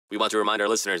We want to remind our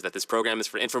listeners that this program is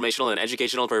for informational and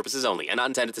educational purposes only and not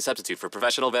intended to substitute for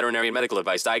professional veterinary and medical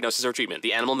advice, diagnosis, or treatment.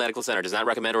 The Animal Medical Center does not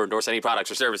recommend or endorse any products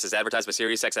or services advertised by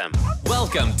SiriusXM.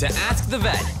 Welcome to Ask the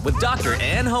Vet with Dr.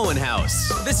 Ann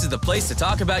Hohenhaus. This is the place to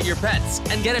talk about your pets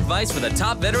and get advice from the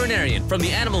top veterinarian from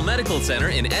the Animal Medical Center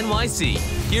in NYC.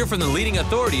 Hear from the leading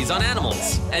authorities on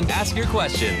animals and ask your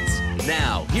questions.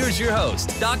 Now, here's your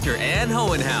host, Dr. Ann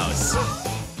Hohenhaus.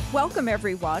 Welcome,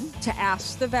 everyone, to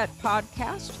Ask the Vet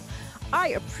podcast. I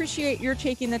appreciate your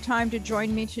taking the time to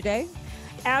join me today.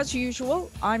 As usual,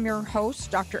 I'm your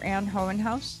host, Dr. Ann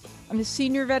Hohenhaus. I'm the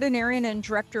Senior Veterinarian and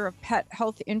Director of Pet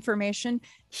Health Information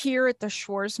here at the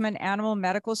Schwarzman Animal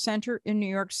Medical Center in New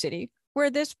York City, where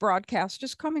this broadcast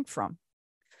is coming from.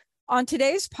 On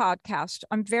today's podcast,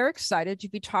 I'm very excited to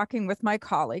be talking with my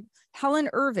colleague, Helen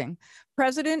Irving,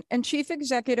 President and Chief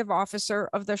Executive Officer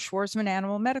of the Schwarzman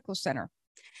Animal Medical Center.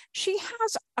 She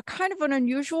has a kind of an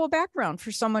unusual background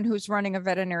for someone who's running a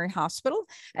veterinary hospital.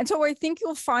 And so I think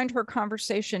you'll find her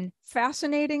conversation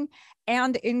fascinating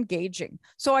and engaging.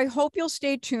 So I hope you'll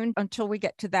stay tuned until we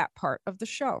get to that part of the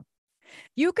show.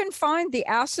 You can find the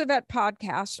Ask the Vet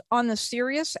podcast on the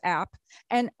Sirius app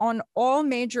and on all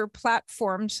major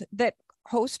platforms that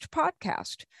host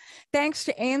podcasts. Thanks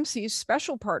to AMC's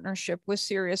special partnership with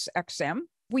SiriusXM,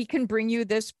 we can bring you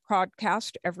this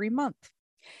podcast every month.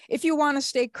 If you want to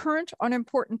stay current on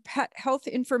important pet health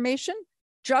information,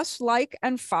 just like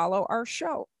and follow our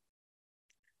show.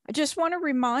 I just want to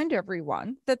remind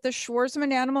everyone that the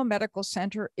Schwarzman Animal Medical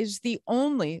Center is the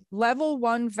only level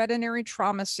 1 veterinary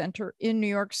trauma center in New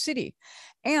York City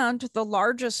and the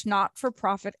largest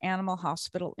not-for-profit animal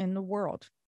hospital in the world.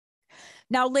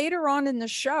 Now, later on in the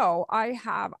show, I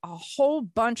have a whole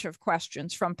bunch of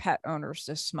questions from pet owners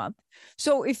this month.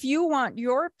 So if you want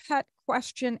your pet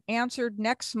question answered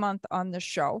next month on the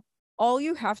show, all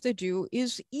you have to do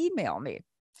is email me.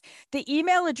 The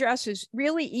email address is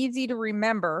really easy to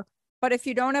remember, but if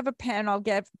you don't have a pen, I'll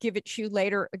give it to you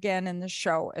later again in the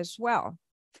show as well.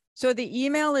 So the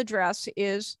email address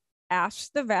is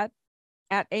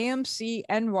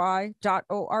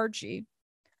askthevet@amcny.org.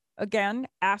 Again,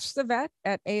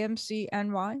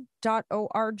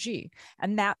 askthevet@amcny.org.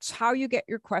 And that's how you get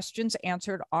your questions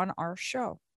answered on our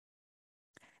show.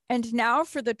 And now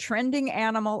for the trending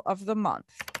animal of the month.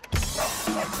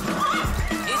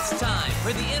 It's time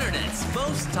for the internet's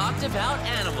most talked about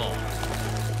animal.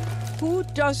 Who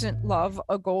doesn't love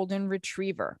a golden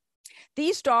retriever?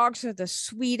 These dogs are the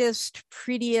sweetest,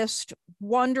 prettiest,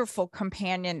 wonderful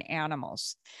companion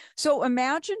animals. So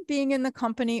imagine being in the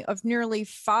company of nearly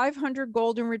 500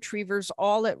 golden retrievers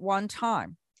all at one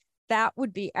time. That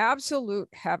would be absolute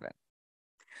heaven.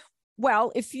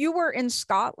 Well, if you were in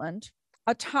Scotland,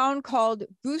 a town called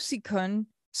Busicun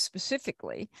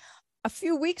specifically, a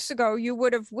few weeks ago, you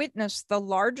would have witnessed the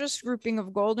largest grouping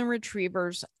of golden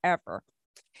retrievers ever.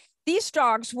 These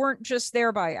dogs weren't just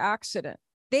there by accident.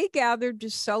 They gathered to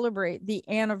celebrate the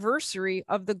anniversary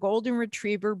of the golden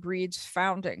retriever breed's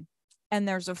founding. And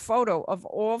there's a photo of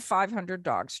all 500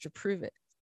 dogs to prove it.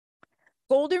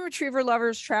 Golden retriever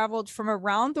lovers traveled from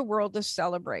around the world to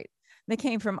celebrate. They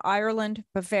came from Ireland,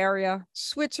 Bavaria,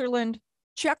 Switzerland,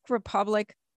 Czech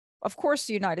Republic, of course,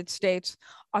 the United States,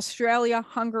 Australia,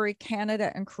 Hungary, Canada,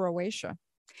 and Croatia.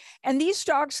 And these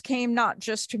dogs came not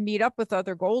just to meet up with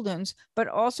other Goldens, but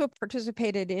also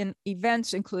participated in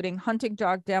events including hunting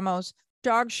dog demos,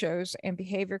 dog shows, and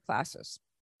behavior classes.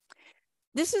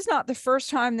 This is not the first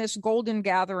time this Golden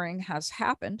gathering has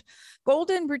happened.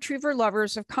 Golden retriever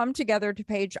lovers have come together to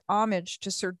pay homage to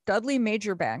Sir Dudley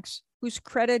Majorbanks, who's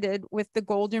credited with the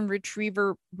Golden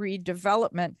Retriever breed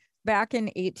development back in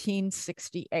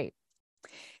 1868.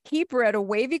 He bred a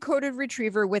wavy-coated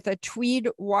retriever with a tweed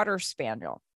water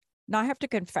spaniel. Now, I have to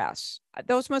confess,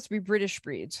 those must be British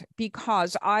breeds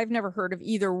because I've never heard of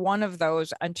either one of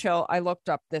those until I looked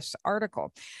up this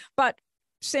article. But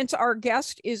since our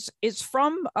guest is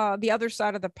from the other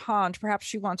side of the pond, perhaps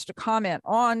she wants to comment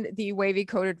on the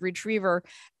wavy-coated retriever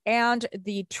and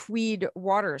the tweed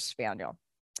water spaniel.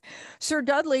 Sir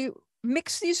Dudley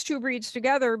mixed these two breeds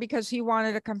together because he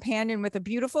wanted a companion with a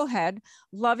beautiful head,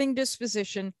 loving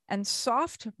disposition, and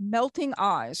soft, melting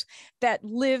eyes that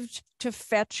lived to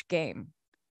fetch game.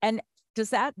 And does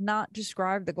that not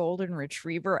describe the Golden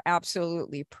Retriever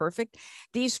absolutely perfect?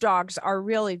 These dogs are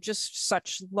really just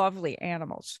such lovely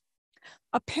animals.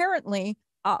 Apparently,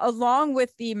 along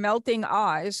with the melting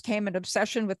eyes came an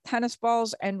obsession with tennis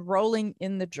balls and rolling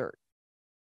in the dirt.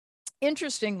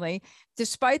 Interestingly,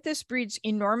 despite this breed's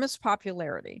enormous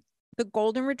popularity, the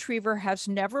Golden Retriever has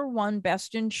never won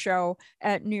Best in Show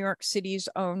at New York City's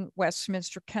own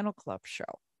Westminster Kennel Club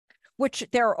show, which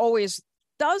they're always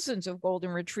dozens of golden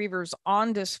retrievers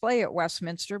on display at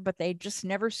Westminster, but they just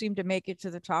never seem to make it to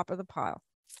the top of the pile.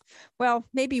 Well,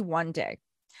 maybe one day.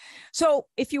 So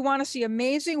if you want to see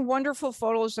amazing, wonderful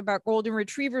photos about golden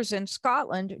retrievers in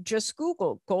Scotland, just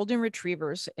Google golden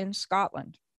retrievers in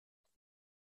Scotland.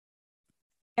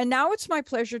 And now it's my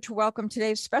pleasure to welcome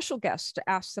today's special guest to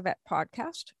Ask the Vet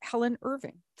podcast, Helen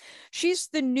Irving. She's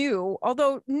the new,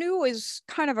 although new is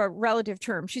kind of a relative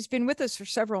term, she's been with us for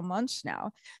several months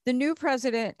now, the new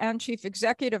president and chief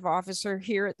executive officer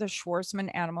here at the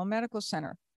Schwarzman Animal Medical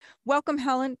Center. Welcome,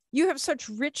 Helen. You have such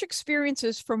rich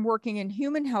experiences from working in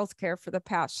human healthcare for the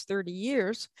past 30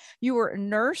 years. You were a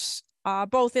nurse,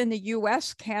 both in the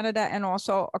US, Canada, and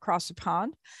also across the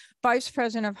pond, vice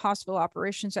president of hospital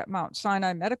operations at Mount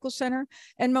Sinai Medical Center,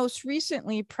 and most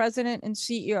recently, president and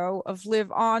CEO of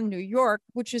Live On New York,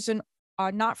 which is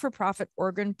a not-for-profit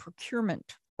organ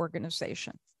procurement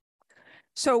organization.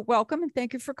 So welcome and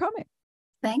thank you for coming.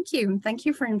 Thank you. Thank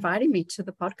you for inviting me to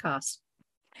the podcast.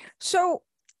 So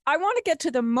I want to get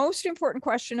to the most important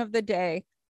question of the day.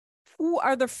 Who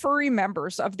are the furry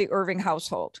members of the Irving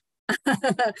household?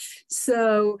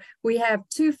 So we have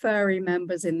two furry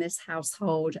members in this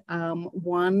household.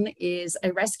 One is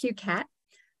a rescue cat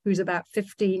who's about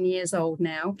 15 years old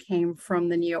now, came from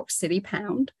the New York City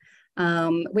Pound.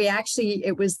 They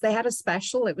had a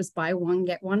special, it was buy one,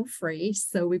 get one free.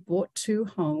 So we brought two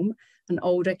home, an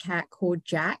older cat called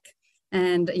Jack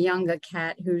and a younger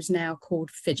cat who's now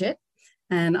called Fidget.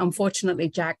 And unfortunately,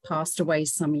 Jack passed away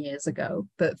some years ago,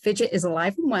 but Fidget is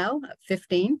alive and well at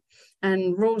 15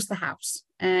 and rules the house.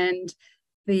 And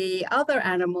the other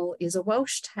animal is a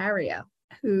Welsh Terrier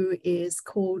who is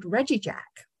called Reggie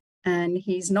Jack. And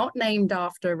he's not named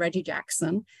after Reggie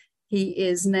Jackson. He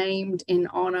is named in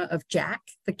honor of Jack,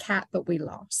 the cat that we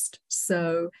lost.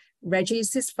 So Reggie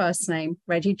is his first name,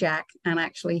 Reggie Jack. And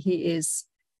actually his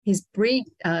breed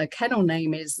kennel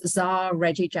name is Tsar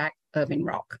Reggie Jack Irving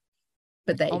Rock.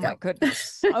 But there you go. My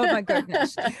goodness. Oh my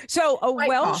goodness. So a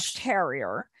Welsh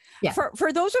Terrier. Yeah.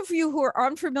 For those of you who are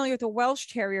unfamiliar with a Welsh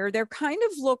Terrier, they're kind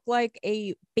of look like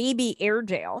a baby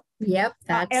Airedale. Yep.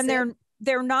 And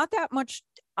they're not that much.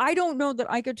 I don't know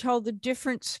that I could tell the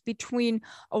difference between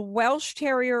a Welsh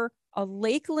Terrier, a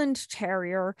Lakeland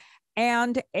Terrier,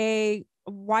 and a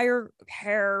wire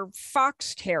hair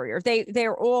fox terrier.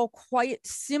 They're all quite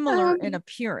similar in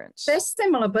appearance. They're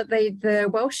similar, but the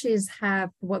Welshes have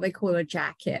what they call a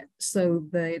jacket. So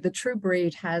the true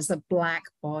breed has a black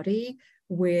body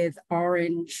with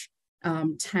orange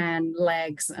tan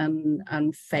legs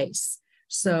and face.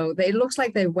 So it looks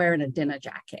like they're wearing a dinner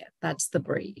jacket. That's the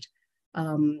breed.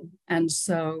 And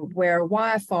so where a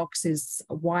wire fox is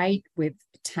white with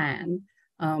tan,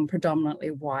 predominantly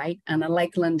white, and a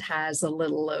Lakeland has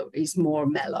is more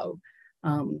mellow.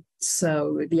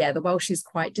 So yeah, the Welsh is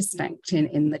quite distinct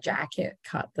in the jacket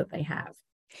cut that they have.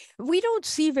 We don't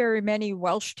see very many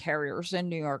Welsh Terriers in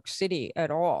New York City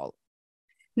at all.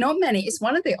 Not many. It's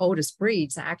one of the oldest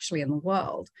breeds actually in the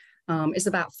world. It's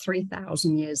about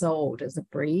 3,000 years old as a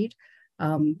breed.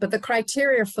 But the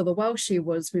criteria for the Welshie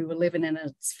was we were living in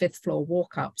a 5th floor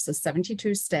walk up, so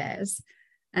 72 stairs.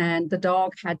 And the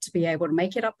dog had to be able to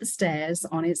make it up the stairs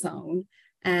on his own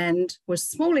and was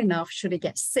small enough, should he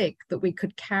get sick, that we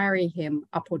could carry him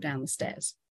up or down the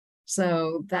stairs.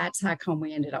 So that's how come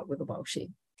we ended up with a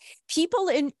Welshie.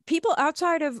 People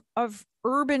outside of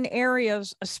urban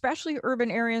areas, especially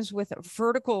urban areas with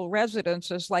vertical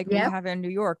residences like we have in New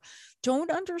York,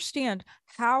 don't understand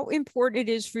how important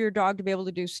it is for your dog to be able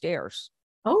to do stairs.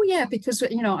 Oh, yeah, because,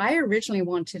 I originally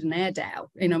wanted an Airedale.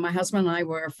 My husband and I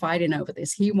were fighting over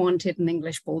this. He wanted an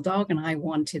English Bulldog and I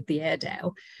wanted the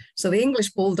Airedale. So the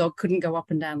English Bulldog couldn't go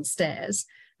up and down the stairs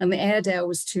and the Airedale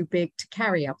was too big to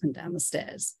carry up and down the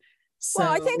stairs. So...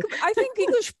 Well, I think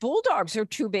English Bulldogs are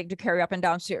too big to carry up and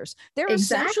downstairs. They're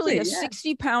essentially a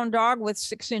 60-pound dog with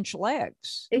 6-inch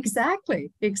legs.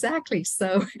 Exactly.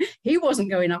 So he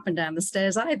wasn't going up and down the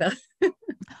stairs either.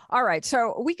 All right.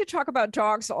 So we could talk about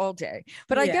dogs all day,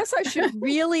 but I guess I should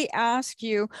really ask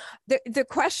you the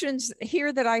questions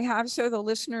here that I have so the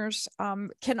listeners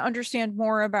can understand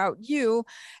more about you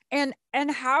and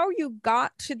how you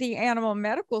got to the Animal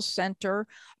Medical Center.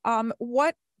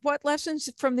 What lessons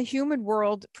from the human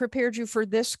world prepared you for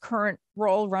this current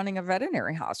role running a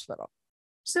veterinary hospital?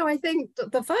 So I think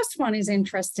the first one is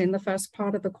interesting. The first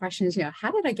part of the question is, how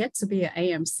did I get to be at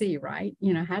AMC, right?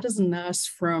 How does a nurse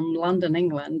from London,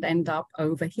 England end up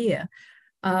over here?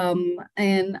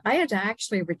 And I had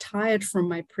actually retired from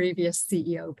my previous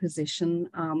CEO position.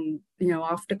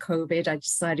 After COVID, I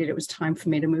decided it was time for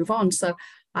me to move on. So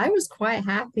I was quite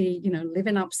happy,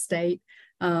 living upstate,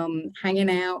 hanging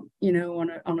out,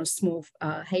 on a small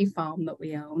hay farm that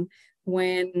we own,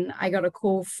 when I got a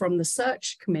call from the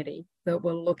search committee that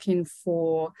were looking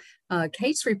for a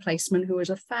case replacement, who was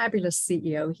a fabulous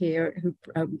CEO here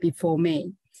before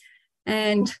me.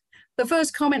 And the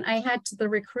first comment I had to the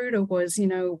recruiter was,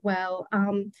 well,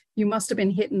 you must have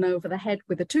been hitting over the head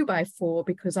with a 2x4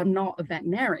 because I'm not a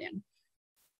veterinarian.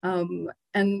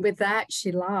 And with that,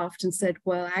 she laughed and said,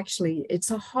 well, actually, it's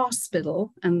a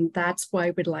hospital, and that's why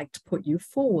we'd like to put you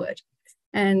forward.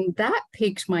 And that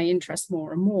piqued my interest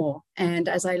more and more. And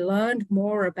as I learned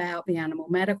more about the Animal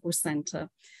Medical Center,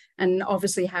 and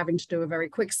obviously having to do a very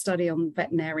quick study on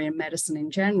veterinarian medicine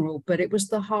in general, but it was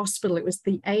the hospital, it was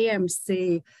the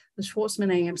AMC, the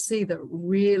Schwarzman AMC, that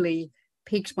really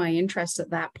piqued my interest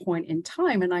at that point in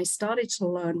time. And I started to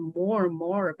learn more and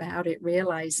more about it,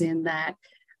 realizing that,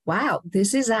 wow,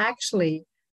 this is actually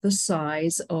the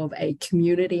size of a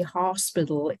community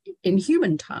hospital in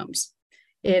human terms.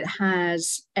 It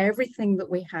has everything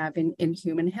that we have in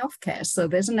human healthcare. So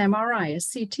there's an MRI, a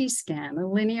CT scan, a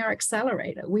linear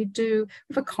accelerator. We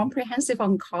have a comprehensive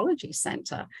oncology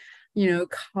center,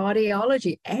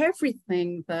 cardiology,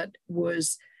 everything that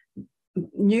was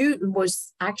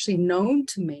actually known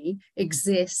to me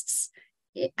exists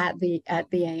at the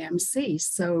AMC.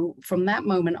 So from that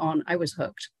moment on, I was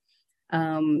hooked.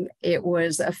 It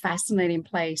was a fascinating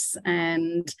place,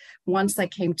 and once I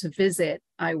came to visit,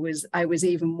 I was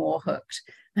even more hooked.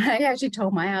 I actually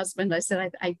told my husband, I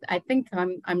said, I think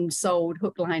I'm sold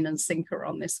hook, line, and sinker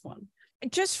on this one.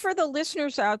 Just for the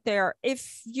listeners out there,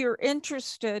 if you're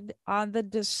interested, on the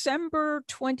December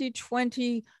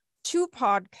 2022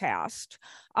 podcast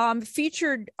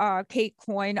featured Kate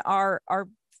Coyne, our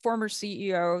former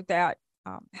CEO that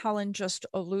Helen just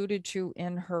alluded to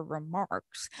in her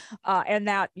remarks, and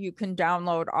that you can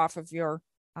download off of your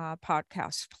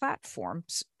podcast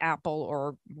platforms, Apple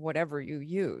or whatever you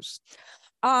use.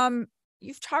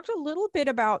 You've talked a little bit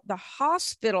about the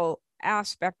hospital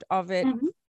aspect of it,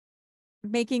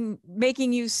 making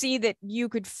you see that you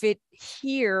could fit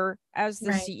here as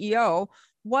the CEO.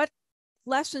 What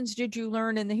lessons did you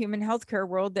learn in the human healthcare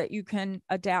world that you can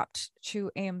adapt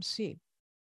to AMC?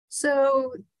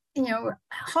 So,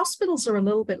 hospitals are a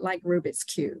little bit like Rubik's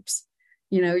cubes.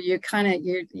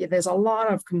 There's a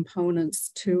lot of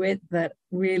components to it that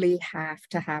really have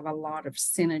to have a lot of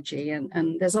synergy,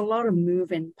 and there's a lot of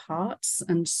moving parts.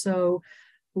 And so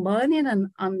learning and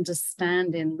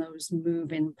understanding those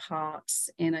moving parts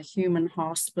in a human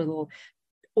hospital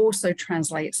also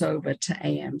translates over to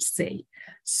AMC.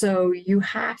 So you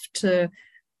have to,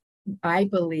 I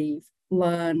believe,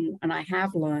 learn, and I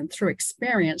have learned through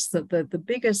experience, that the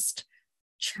biggest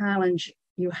challenge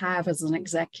you have as an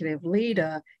executive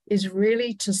leader is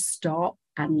really to stop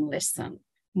and listen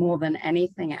more than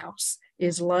anything else,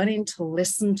 is learning to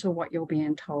listen to what you're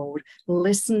being told,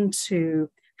 listen to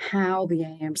how the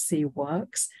AMC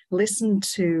works, listen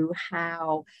to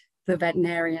how the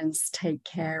veterinarians take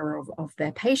care of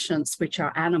their patients, which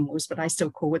are animals, but I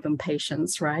still call them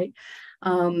patients, right?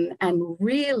 And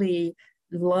really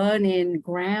learning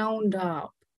ground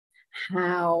up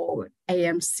how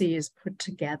AMC is put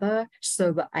together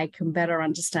so that I can better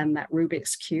understand that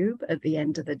Rubik's Cube at the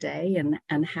end of the day,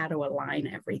 and how to align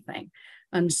everything.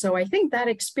 And so I think that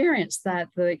experience, that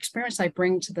the experience I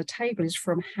bring to the table, is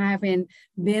from having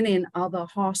been in other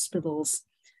hospitals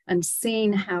and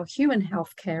seeing how human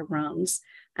healthcare runs,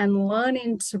 and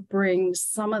learning to bring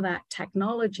some of that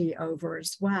technology over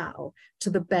as well to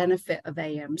the benefit of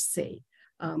AMC.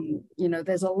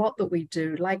 There's a lot that we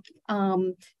do, like,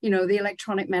 the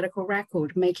electronic medical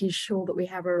record, making sure that we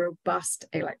have a robust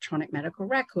electronic medical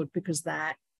record, because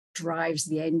that drives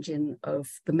the engine of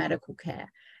the medical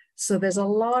care. So there's a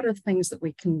lot of things that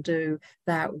we can do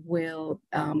that will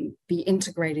be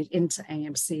integrated into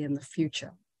AMC in the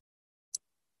future.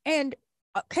 And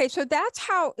okay, so that's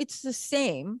how it's the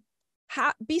same.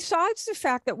 Besides the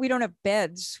fact that we don't have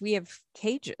beds, we have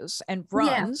cages and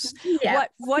runs. Yeah.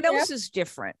 What else is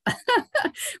different?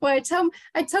 Well, I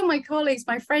tell my colleagues,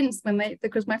 my friends,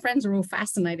 because my friends are all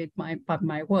fascinated by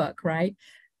my work, right?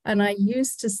 And I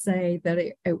used to say that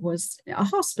it was a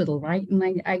hospital, right?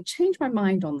 And I changed my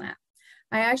mind on that.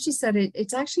 I actually said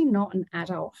it's actually not an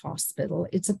adult hospital,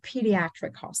 it's a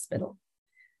pediatric hospital.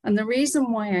 And the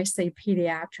reason why I say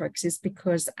pediatrics is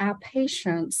because our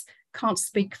patients can't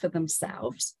speak for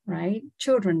themselves, right?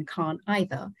 Children can't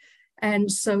either.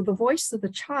 And so the voice of the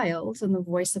child and the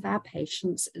voice of our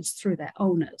patients is through their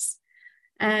owners.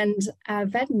 And our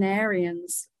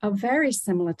veterinarians are very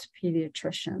similar to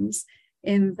pediatricians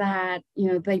in that,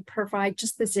 they provide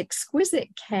just this exquisite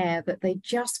care that they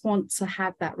just want to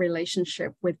have that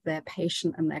relationship with their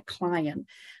patient and their client.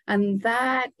 And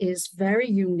that is very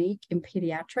unique in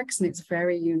pediatrics, and it's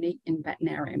very unique in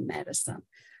veterinarian medicine.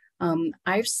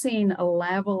 I've seen a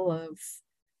level of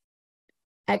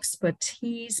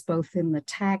expertise both in the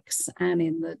techs and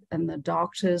in the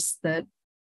doctors that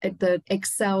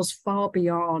excels far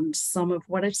beyond some of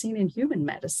what I've seen in human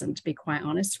medicine, to be quite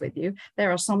honest with you.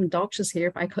 There are some doctors here,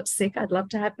 if I got sick, I'd love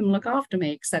to have them look after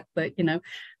me, except that,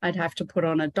 I'd have to put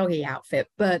on a doggy outfit.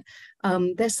 But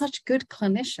they're such good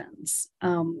clinicians.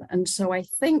 And so I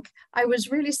think I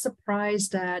was really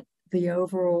surprised at the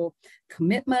overall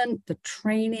commitment, the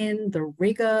training, the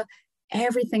rigor,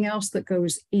 everything else that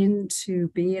goes into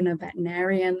being a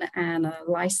veterinarian and a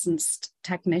licensed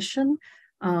technician.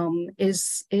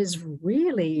 Is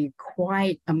really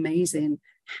quite amazing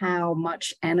how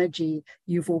much energy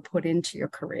you've all put into your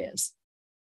careers.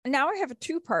 Now I have a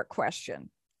two-part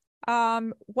question.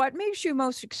 What makes you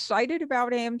most excited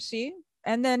about AMC?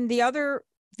 And then the other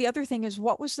thing is,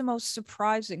 what was the most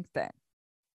surprising thing?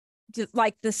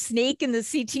 Like the snake in the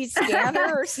CT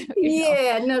scanner? Or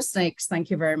Yeah, no snakes. Thank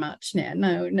you very much. Yeah,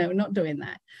 no, not doing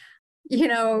that.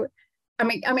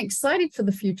 I'm excited for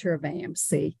the future of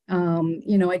AMC.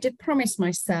 I did promise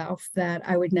myself that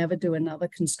I would never do another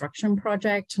construction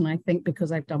project. And I think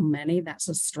because I've done many, that's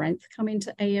a strength coming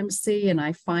to AMC. And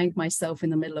I find myself in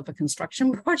the middle of a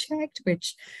construction project,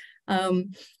 which,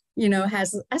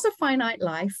 has a finite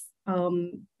life.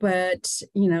 But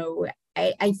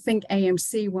I think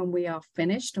AMC, when we are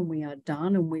finished and we are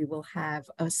done and we will have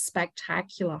a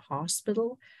spectacular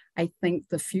hospital, I think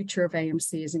the future of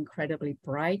AMC is incredibly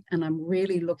bright, and I'm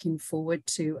really looking forward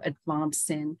to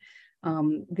advancing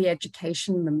the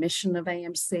education, the mission of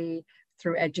AMC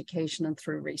through education and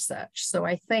through research. So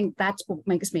I think that's what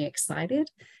makes me excited,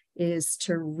 is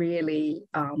to really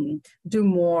do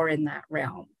more in that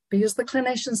realm, because the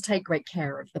clinicians take great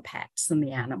care of the pets and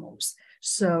the animals.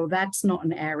 So that's not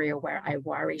an area where I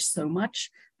worry so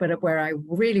much, but where I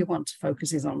really want to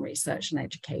focus is on research and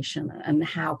education, and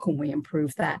how can we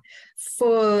improve that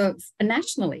for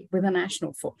nationally, with a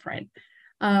national footprint.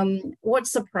 What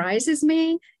surprises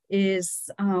me is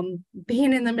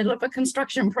being in the middle of a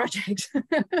construction project.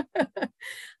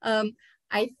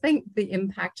 I think the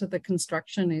impact of the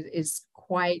construction is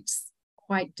quite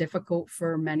difficult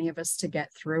for many of us to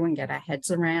get through and get our heads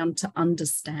around, to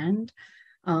understand.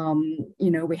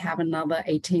 We have another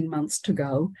 18 months to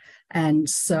go. And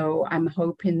so I'm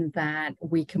hoping that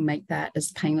we can make that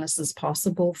as painless as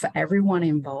possible for everyone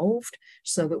involved,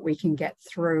 so that we can get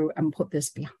through and put this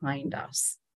behind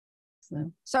us.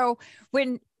 So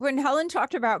when Helen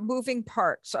talked about moving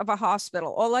parts of a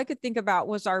hospital, all I could think about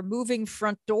was our moving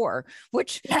front door,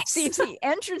 which seems the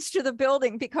entrance to the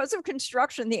building, because of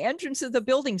construction, the entrance of the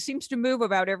building seems to move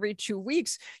about every 2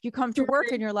 weeks. You come to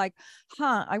work and you're like,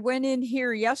 I went in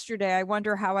here yesterday. I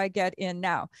wonder how I get in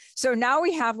now. So now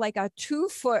we have like a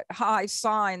 2-foot high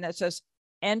sign that says,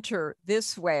 "Enter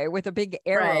this way," with a big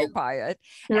arrow by it,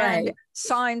 and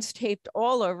signs taped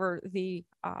all over the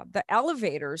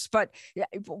elevators. But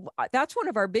that's one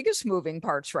of our biggest moving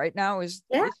parts right now, is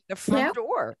the front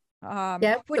door.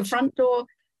 The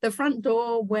front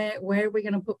door where are we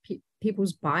going to put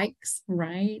people's bikes,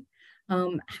 right?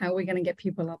 How are we going to get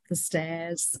people up the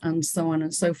stairs, and so on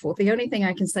and so forth. The only thing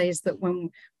I can say is that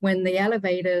when the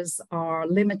elevators are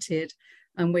limited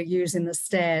and we're using the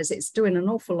stairs, it's doing an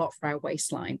awful lot for our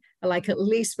waistline. Like, at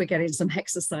least we're getting some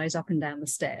exercise up and down the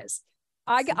stairs.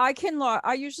 I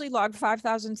usually log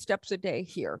 5,000 steps a day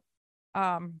here.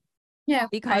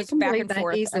 Because back and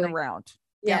forth easily. And around.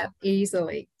 Yeah,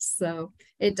 easily. So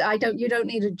you don't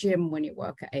need a gym when you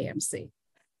work at AMC.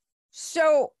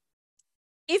 So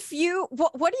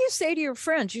what do you say to your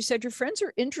friends? You said your friends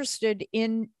are interested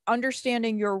in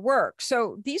understanding your work.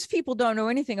 So these people don't know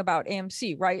anything about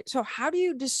AMC, right? So how do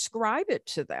you describe it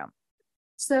to them?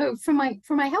 So for my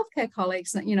healthcare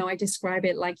colleagues, I describe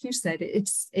it like you said.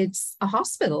 It's a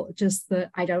hospital, just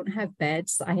that I don't have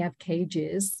beds, I have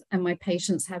cages, and my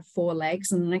patients have 4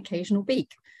 legs and an occasional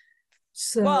beak.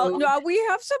 So, well, no, we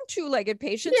have some 2-legged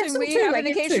patients, and we have an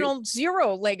occasional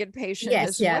 0-legged patient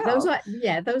as well.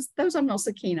 Those I'm not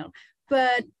so keen on.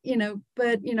 But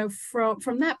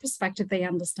from that perspective, they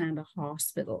understand a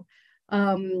hospital.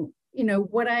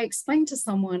 What I explained to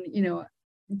someone,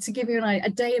 to give you a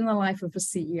day in the life of a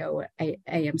CEO at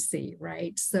AMC,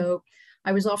 right? So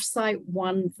I was off site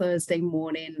one Thursday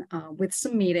morning with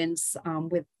some meetings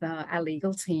with our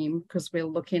legal team because we're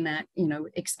looking at,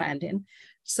 expanding.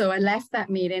 So I left that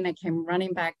meeting. I came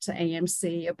running back to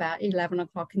AMC about 11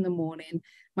 o'clock in the morning.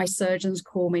 My surgeons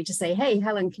called me to say, hey,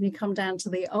 Helen, can you come down to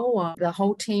the OR? The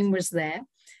whole team was there.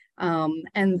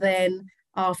 And then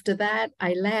after that,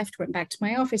 I left, went back to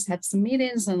my office, had some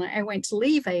meetings, and I went to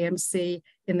leave AMC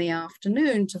in the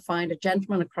afternoon to find a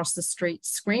gentleman across the street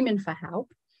screaming for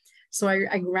help. So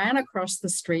I ran across the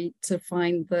street to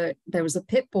find that there was a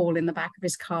pit bull in the back of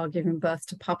his car giving birth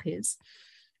to puppies.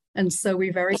 And so we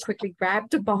very quickly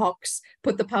grabbed a box,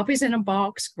 put the puppies in a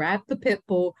box, grabbed the pit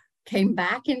bull, came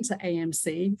back into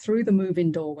AMC through the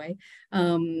moving doorway,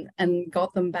 and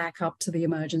got them back up to the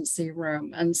emergency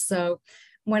room. And so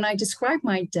when I describe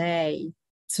my day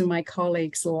to my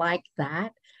colleagues like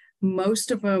that,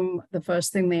 most of them, the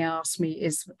first thing they ask me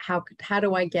is, how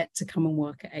do I get to come and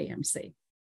work at AMC?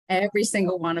 Every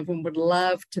single one of them would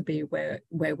love to be where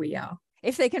we are.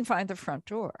 If they can find the front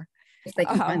door. If they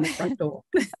can find the front door.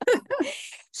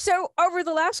 So over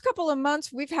the last couple of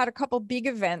months, we've had a couple big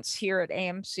events here at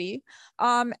AMC.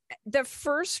 The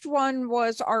first one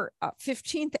was our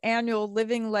 15th annual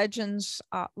Living Legends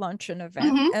luncheon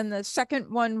event. Mm-hmm. And the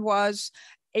second one was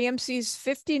AMC's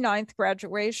 59th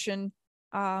graduation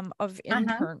of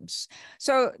interns.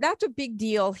 So that's a big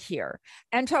deal here.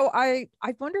 And so I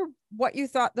wonder what you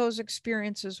thought those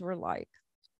experiences were like.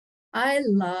 I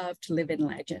loved Living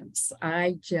Legends.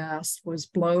 I just was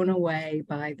blown away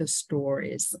by the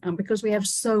stories because we have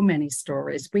so many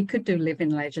stories. We could do Living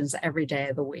Legends every day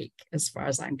of the week, as far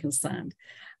as I'm concerned,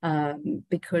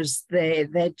 because they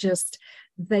just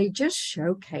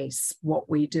showcase what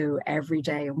we do every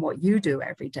day and what you do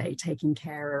every day, taking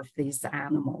care of these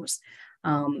animals.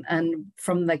 And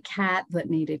from the cat that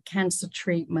needed cancer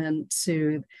treatment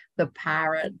to the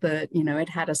parrot that, it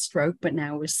had a stroke, but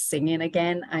now was singing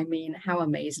again. I mean, how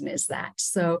amazing is that?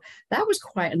 So that was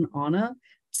quite an honor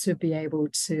to be able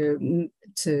to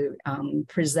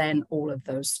present all of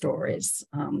those stories,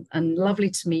 and lovely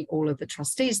to meet all of the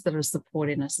trustees that are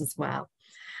supporting us as well.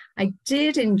 I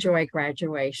did enjoy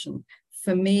graduation.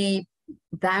 For me,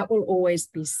 that will always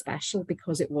be special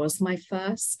because it was my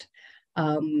first.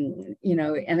 And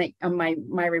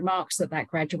my remarks at that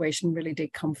graduation really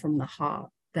did come from the heart,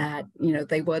 that,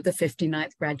 they were the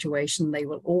 59th graduation. They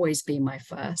will always be my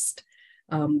first.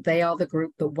 They are the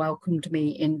group that welcomed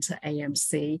me into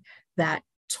AMC, that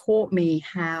taught me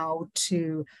how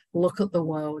to look at the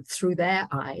world through their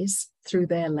eyes, through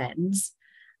their lens.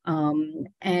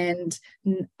 And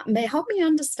they help me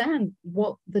understand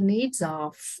what the needs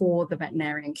are for the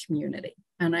veterinarian community.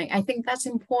 And I think that's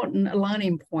important, a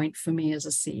learning point for me as a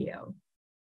CEO.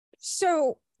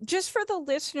 So just for the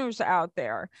listeners out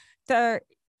there, the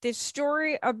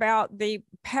story about the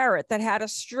parrot that had a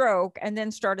stroke and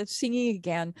then started singing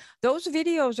again, those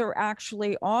videos are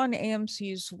actually on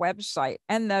AMC's website.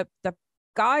 And the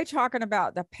guy talking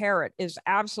about the parrot is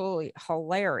absolutely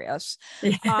hilarious.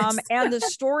 Yes. And the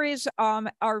stories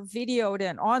are videoed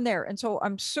and on there. And so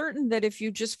I'm certain that if you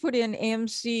just put in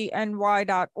amcny.org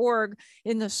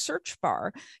in the search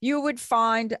bar, you would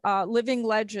find Living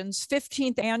Legends,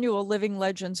 15th annual Living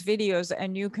Legends videos,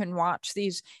 and you can watch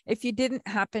these if you didn't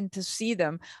happen to see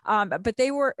them. But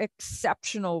they were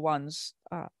exceptional ones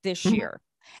this year.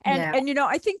 And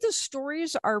I think the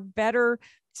stories are better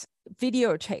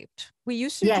videotaped. We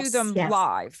used to do them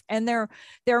live, and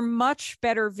they're much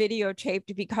better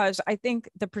videotaped because I think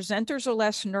the presenters are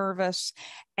less nervous,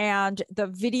 and the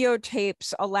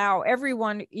videotapes allow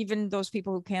everyone, even those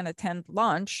people who can't attend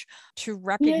lunch, to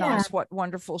recognize what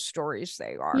wonderful stories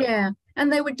they are. Yeah, and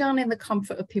they were done in the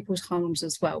comfort of people's homes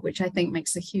as well, which I think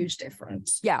makes a huge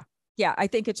difference. Yeah, I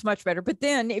think it's much better. But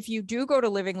then if you do go to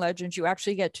Living Legends, you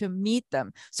actually get to meet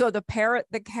them. So the parrot,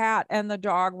 the cat, and the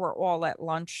dog were all at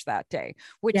lunch that day,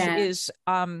 which is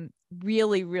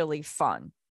really, really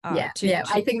fun. I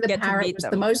think the parrot was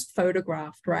the most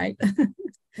photographed, right?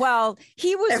 Well,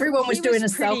 everyone was doing a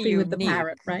selfie unique with the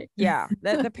parrot, right? Yeah,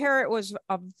 the parrot was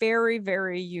a very,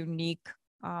 very unique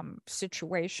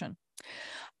situation.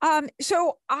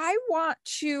 So I want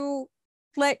to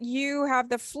let you have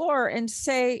the floor and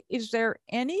say, is there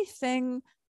anything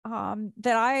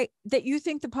that you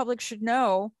think the public should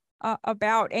know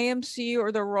about AMC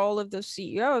or the role of the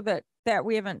CEO that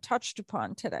we haven't touched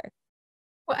upon today?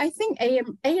 Well, I think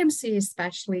AMC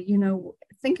especially,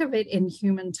 think of it in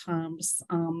human terms,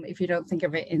 if you don't think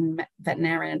of it in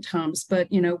veterinarian terms. But,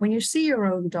 when you see your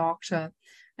own doctor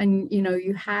and,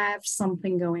 you have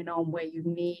something going on where you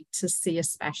need to see a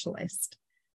specialist,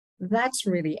 that's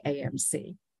really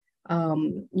AMC.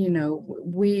 You know,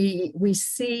 we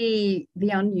see the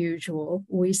unusual,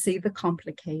 we see the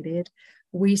complicated,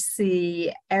 we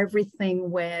see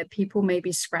everything where people may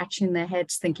be scratching their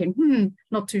heads thinking,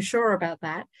 not too sure about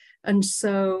that. And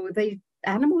so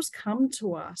animals come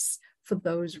to us for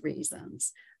those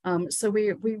reasons. So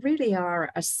we really are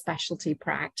a specialty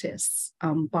practice,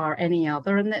 bar any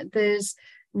other. And there's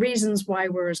reasons why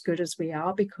we're as good as we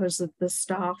are because of the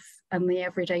staff and the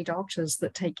everyday doctors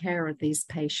that take care of these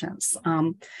patients.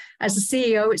 As a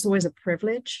CEO, it's always a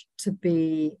privilege to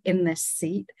be in this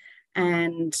seat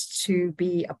and to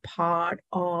be a part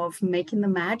of making the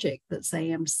magic that's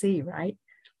AMC, right?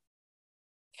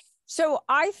 So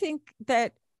I think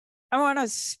that I want to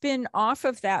spin off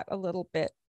of that a little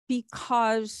bit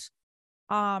because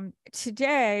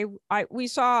today we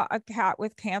saw a cat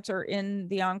with cancer in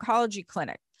the oncology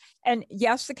clinic. And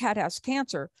yes, the cat has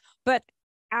cancer, but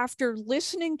after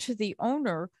listening to the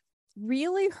owner,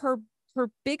 really her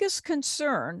biggest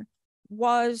concern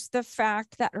was the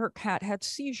fact that her cat had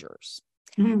seizures.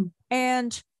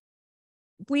 And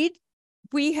we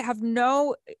have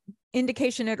no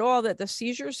indication at all that the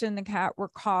seizures in the cat were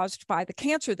caused by the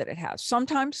cancer that it has.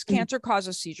 Sometimes cancer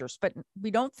causes seizures, but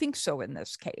we don't think so in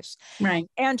this case. Right.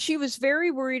 And she was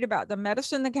very worried about the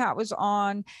medicine the cat was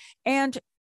on, and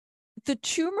the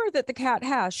tumor that the cat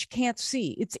has, she can't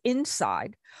see. It's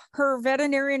inside. Her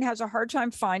veterinarian has a hard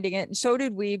time finding it, and so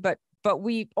did we, but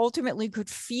we ultimately could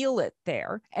feel it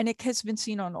there, and it has been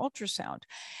seen on ultrasound.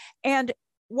 And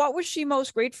what was she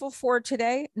most grateful for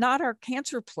today? Not our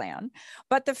cancer plan,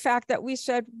 but the fact that we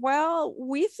said, well,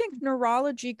 we think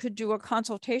neurology could do a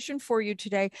consultation for you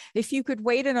today if you could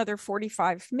wait another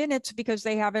 45 minutes because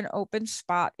they have an open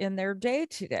spot in their day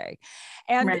today.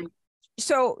 And right.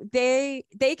 So they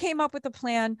came up with a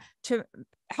plan to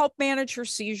help manage her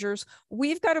seizures.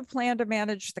 We've got a plan to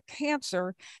manage the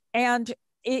cancer, and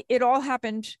it all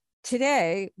happened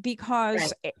today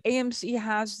because right. AMC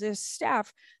has this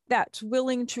staff that's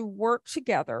willing to work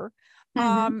together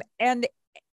and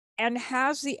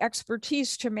has the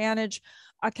expertise to manage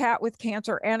a cat with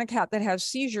cancer and a cat that has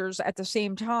seizures at the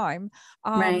same time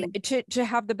right. to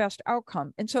have the best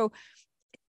outcome. And so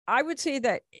I would say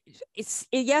that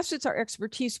yes, it's our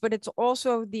expertise, but it's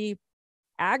also the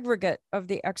aggregate of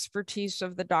the expertise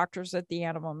of the doctors at the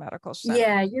Animal Medical Center.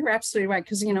 Yeah, you're absolutely right.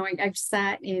 Because, you know, I've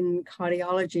sat in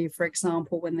cardiology, for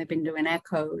example, when they've been doing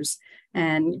echoes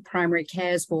and primary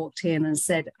care's walked in and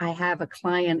said, I have a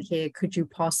client here. Could you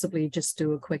possibly just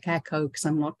do a quick echo? Because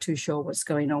I'm not too sure what's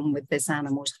going on with this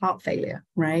animal's heart failure,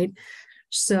 right?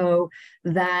 So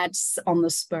that's on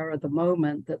the spur of the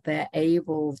moment that they're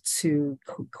able to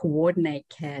coordinate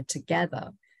care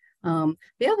together.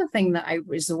 The other thing that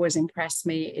has always impressed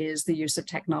me is the use of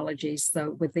technology.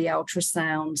 So with the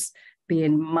ultrasounds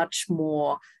being much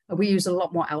more, we use a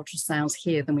lot more ultrasounds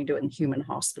here than we do in human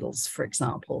hospitals, for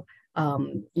example.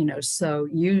 You know, so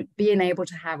you being able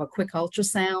to have a quick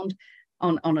ultrasound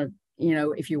on a, you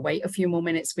know, if you wait a few more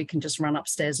minutes, we can just run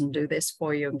upstairs and do this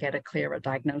for you and get a clearer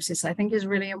diagnosis, I think is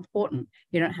really important.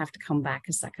 You don't have to come back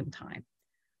a second time.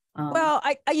 Well,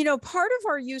 you know, part of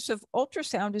our use of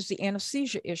ultrasound is the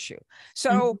anesthesia issue.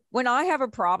 So when I have a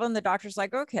problem, the doctor's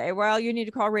like, okay, well, you need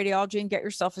to call radiology and get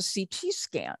yourself a CT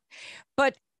scan.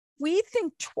 But we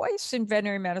think twice in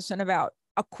veterinary medicine about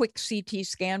a quick CT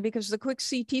scan because the quick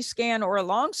CT scan or a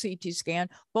long CT scan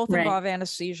both right. involve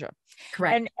anesthesia.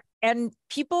 Correct. And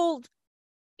people,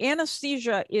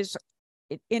 anesthesia is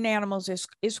in animals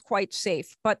is quite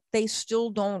safe, but they still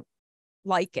don't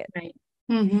like it. Right.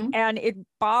 And it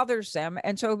bothers them.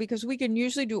 And so because we can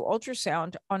usually do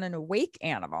ultrasound on an awake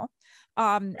animal,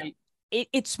 right.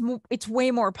 it's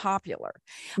way more popular.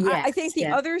 Yes, I think the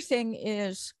other thing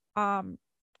is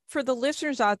for the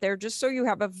listeners out there, just so you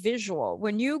have a visual,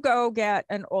 when you go get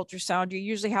an ultrasound, you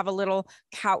usually have a little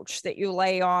couch that you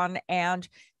lay on and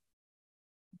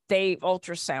they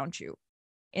ultrasound you.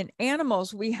 In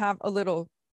animals, we have a little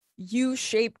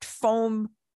U-shaped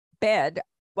foam bed.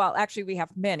 Well, actually, we have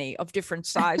many of different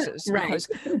sizes right. because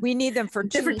we need them for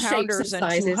 2-pounders and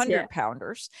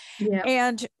 200-pounders. Yeah.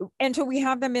 And so we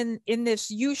have them in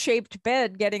this U-shaped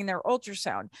bed getting their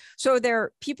ultrasound. So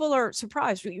people are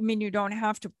surprised. I mean, you don't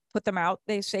have to put them out,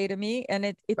 they say to me. And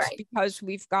it's right. because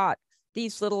we've got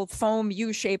these little foam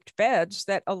U-shaped beds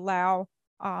that allow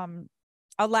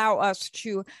us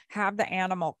to have the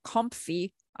animal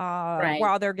comfy right.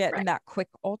 while they're getting right. that quick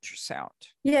ultrasound.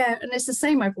 Yeah, and it's the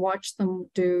same. I've watched them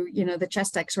do, you know, the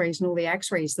chest x-rays and all the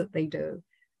x-rays that they do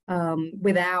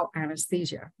without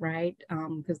anesthesia, right?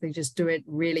 Because they just do it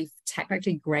really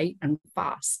technically great and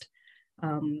fast.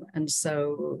 And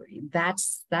so that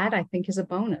I think is a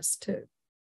bonus too.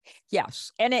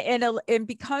 Yes. And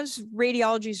because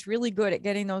radiology is really good at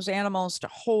getting those animals to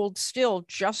hold still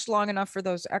just long enough for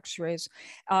those x-rays,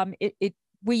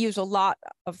 we use a lot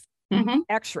of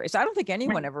x-rays. I don't think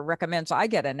anyone ever recommends I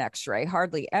get an x-ray,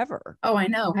 hardly ever. Oh, I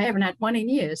know. I haven't had one in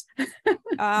years.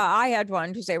 I had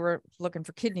one because they were looking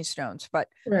for kidney stones, but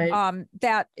right.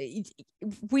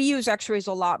 we use x-rays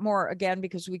a lot more, again,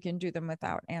 because we can do them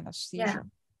without anesthesia.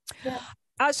 Yeah.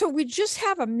 So we just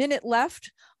have a minute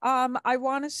left. I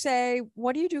want to say,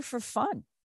 what do you do for fun?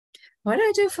 What do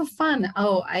I do for fun?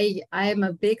 Oh, I am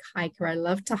a big hiker. I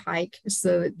love to hike.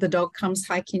 So the dog comes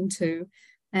hiking too.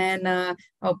 And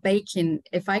baking.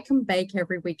 If I can bake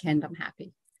every weekend, I'm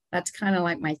happy. That's kind of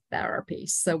like my therapy.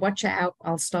 So watch out.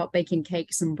 I'll start baking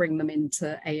cakes and bring them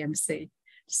into AMC.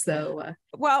 So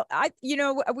well,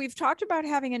 we've talked about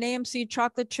having an AMC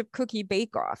chocolate chip cookie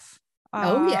bake-off.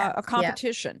 A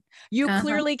competition. You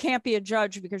clearly can't be a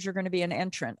judge because you're going to be an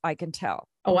entrant. I can tell.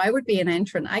 Oh, I would be an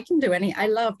entrant. I can do I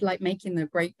love like making the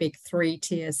great big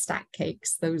 3-tier stack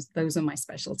cakes. Those are my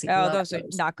specialty. Oh, those are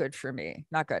not good for me.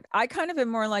 Not good. I kind of am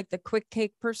more like the quick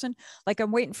cake person. Like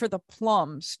I'm waiting for the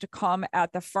plums to come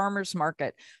at the farmer's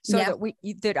market so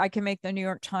that I can make the New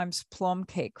York Times plum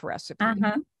cake recipe.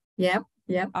 Yep.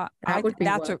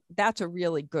 That's a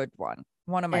really good one.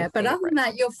 One of my but other than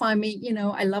that, you'll find me,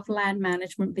 I love land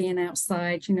management, being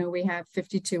outside. We have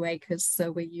 52 acres,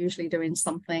 so we're usually doing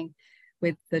something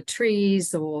with the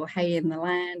trees or hay in the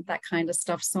land, that kind of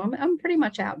stuff. So I'm pretty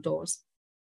much outdoors.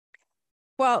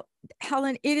 Well,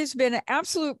 Helen, it has been an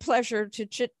absolute pleasure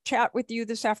to chat with you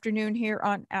this afternoon here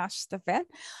on Ask the Vet.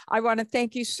 I want to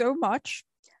thank you so much.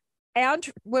 And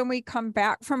when we come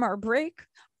back from our break,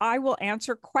 I will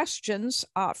answer questions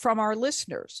from our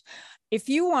listeners. If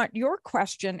you want your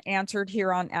question answered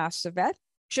here on Ask the Vet,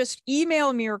 just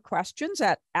email me your questions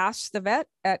at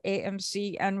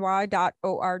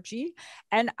askthevet@amcny.org,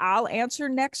 and I'll answer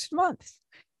next month.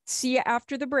 See you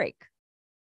after the break.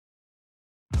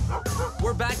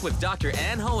 We're back with Dr.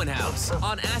 Ann Hohenhaus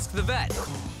on Ask the Vet.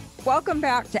 Welcome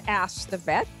back to Ask the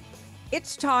Vet.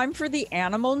 It's time for the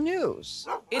animal news.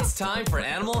 It's time for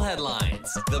animal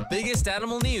headlines, the biggest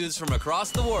animal news from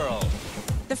across the world.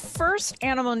 The first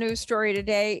animal news story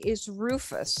today is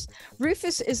Rufus.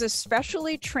 Rufus is a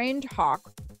specially trained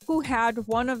hawk who had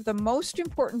one of the most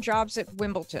important jobs at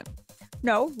Wimbledon.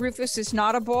 No, Rufus is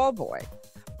not a ball boy.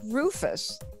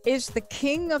 Rufus is the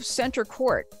king of center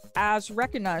court, as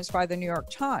recognized by the New York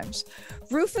Times.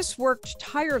 Rufus worked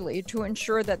tirelessly to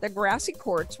ensure that the grassy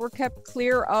courts were kept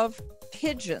clear of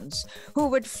pigeons who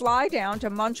would fly down to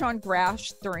munch on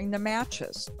grass during the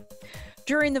matches.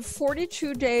 During the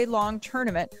 42-day-long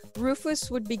tournament,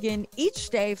 Rufus would begin each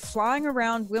day flying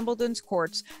around Wimbledon's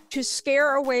courts to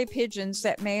scare away pigeons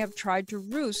that may have tried to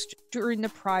roost during the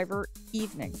prior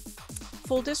evening.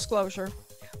 Full disclosure,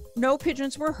 no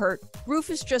pigeons were hurt.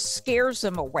 Rufus just scares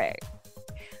them away.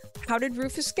 How did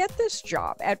Rufus get this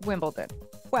job at Wimbledon?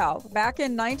 Well, back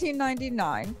in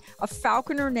 1999, a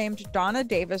falconer named Donna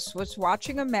Davis was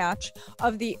watching a match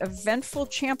of the eventful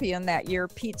champion that year,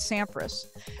 Pete Sampras.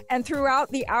 And throughout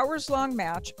the hours-long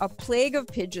match, a plague of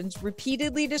pigeons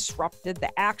repeatedly disrupted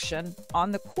the action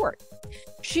on the court.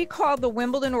 She called the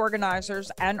Wimbledon organizers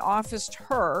and officed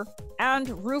her and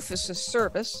Rufus's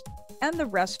service, and the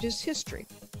rest is history.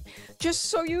 Just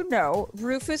so you know,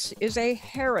 Rufus is a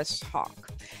Harris hawk.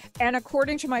 And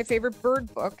according to my favorite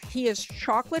bird book, he is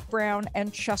chocolate brown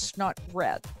and chestnut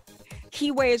red.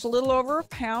 He weighs a little over a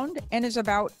pound and is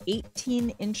about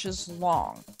 18 inches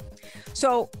long.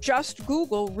 So just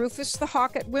Google Rufus the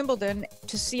Hawk at Wimbledon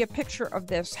to see a picture of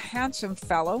this handsome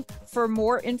fellow for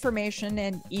more information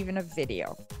and even a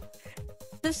video.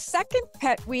 The second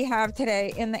pet we have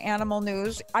today in the animal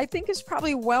news, I think is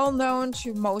probably well known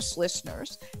to most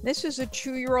listeners. This is a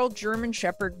 2-year-old German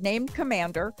Shepherd named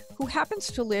Commander who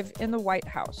happens to live in the White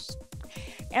House.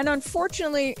 And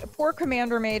unfortunately, poor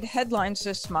Commander made headlines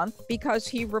this month because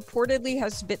he reportedly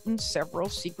has bitten several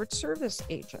Secret Service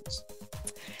agents.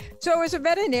 So as a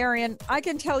veterinarian, I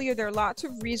can tell you there are lots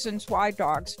of reasons why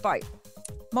dogs bite.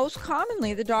 Most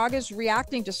commonly, the dog is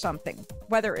reacting to something,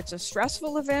 whether it's a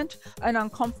stressful event, an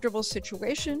uncomfortable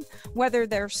situation, whether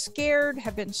they're scared,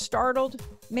 have been startled,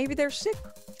 maybe they're sick.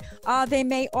 They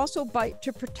may also bite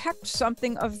to protect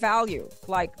something of value,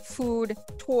 like food,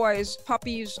 toys,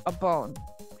 puppies, a bone.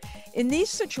 In these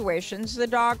situations, the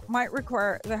dog might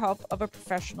require the help of a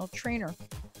professional trainer.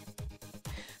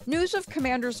 News of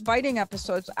Commander's biting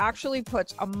episodes actually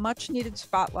puts a much-needed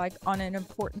spotlight on an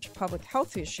important public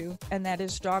health issue, and that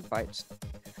is dog bites.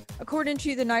 According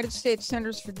to the United States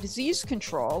Centers for Disease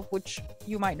Control, which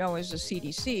you might know as the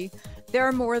CDC, There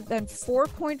are more than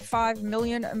 4.5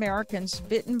 million Americans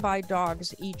bitten by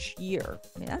dogs each year.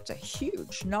 I mean, that's a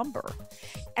huge number.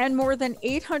 And more than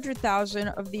 800,000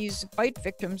 of these bite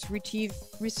victims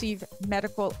receive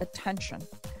medical attention.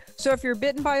 So if you're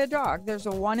bitten by a dog, there's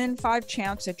a 1 in 5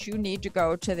 chance that you need to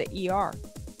go to the ER.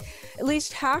 At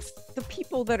least half the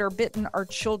people that are bitten are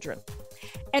children.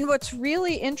 And what's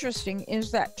really interesting is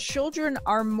that children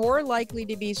are more likely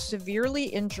to be severely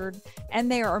injured, and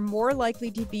they are more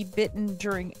likely to be bitten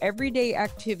during everyday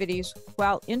activities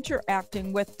while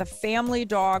interacting with the family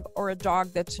dog or a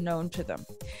dog that's known to them.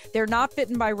 They're not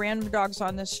bitten by random dogs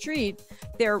on the street.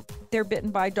 They're bitten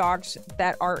by dogs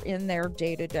that are in their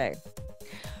day-to-day.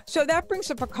 So that brings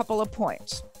up a couple of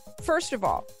points. First of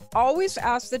all, always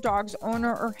ask the dog's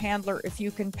owner or handler if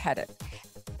you can pet it.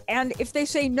 And if they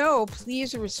say no,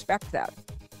 please respect that.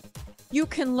 You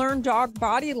can learn dog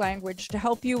body language to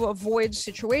help you avoid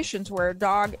situations where a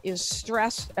dog is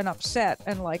stressed and upset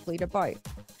and likely to bite.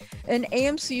 And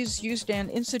AMC's Wimbledon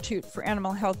Institute for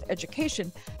Animal Health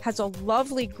Education has a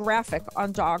lovely graphic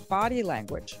on dog body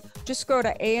language. Just go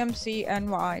to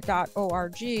amcny.org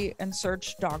and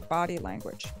search dog body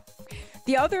language.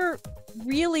 The other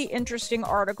really interesting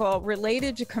article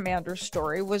related to Commander's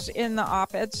story was in the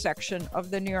op-ed section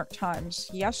of the New York Times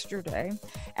yesterday,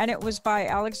 and it was by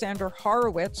Alexander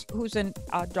Horowitz, who's a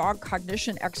dog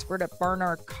cognition expert at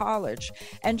Barnard College,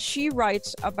 and she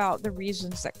writes about the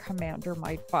reasons that Commander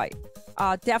might bite.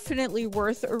 Definitely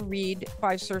worth a read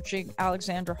by searching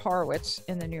Alexander Horowitz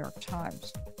in the New York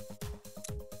Times.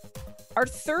 Our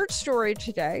third story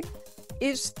today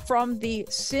is from the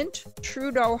Sint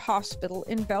Trudeau Hospital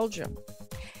in Belgium.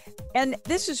 And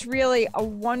this is really a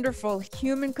wonderful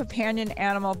human companion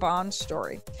animal bond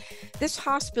story. This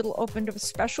hospital opened a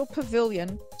special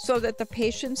pavilion so that the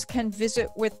patients can visit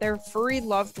with their furry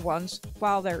loved ones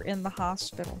while they're in the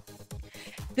hospital.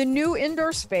 The new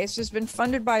indoor space has been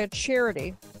funded by a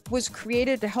charity, was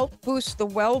created to help boost the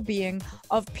well-being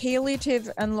of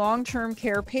palliative and long-term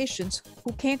care patients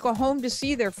who can't go home to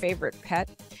see their favorite pet,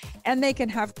 and they can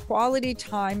have quality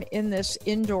time in this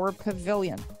indoor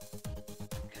pavilion.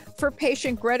 For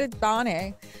patient Greta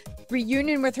Dane,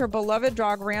 reunion with her beloved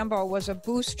dog Rambo was a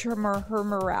boost to her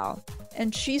morale.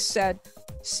 And she said,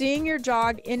 "Seeing your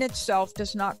dog in itself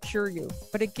does not cure you,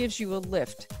 but it gives you a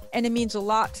lift. And it means a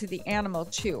lot to the animal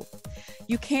too.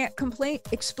 You can't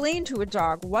explain to a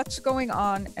dog what's going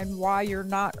on and why you're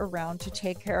not around to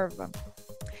take care of them."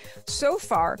 So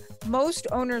far, most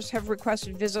owners have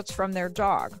requested visits from their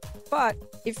dog, but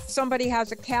if somebody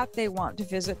has a cat they want to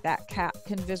visit, that cat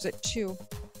can visit too.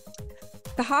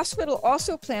 The hospital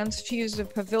also plans to use the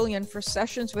pavilion for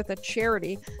sessions with a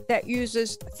charity that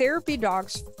uses therapy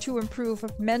dogs to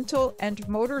improve mental and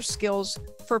motor skills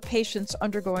for patients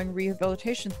undergoing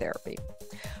rehabilitation therapy.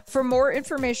 For more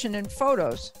information and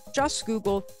photos, just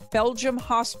Google "Belgium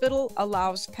Hospital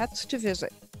Allows Pets to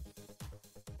Visit."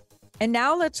 And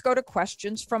now let's go to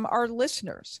questions from our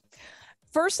listeners.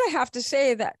 First, I have to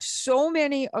say that so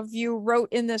many of you wrote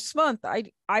in this month.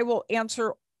 I will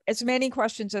answer as many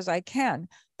questions as I can.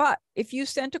 But if you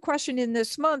sent a question in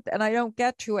this month and I don't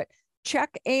get to it,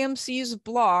 check AMC's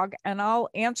blog and I'll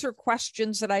answer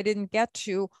questions that I didn't get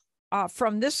to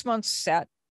from this month's set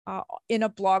in a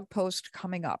blog post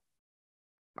coming up.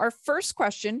 Our first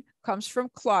question comes from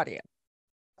Claudia.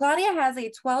 Claudia has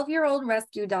a 12-year-old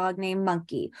rescue dog named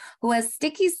Monkey, who has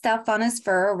sticky stuff on his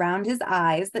fur around his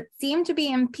eyes that seem to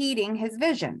be impeding his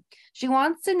vision. She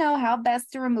wants to know how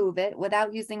best to remove it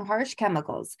without using harsh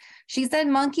chemicals. She said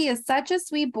Monkey is such a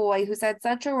sweet boy who's had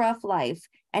such a rough life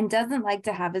and doesn't like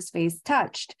to have his face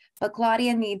touched, but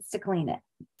Claudia needs to clean it.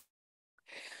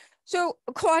 So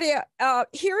Claudia,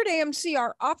 here at AMC,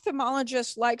 our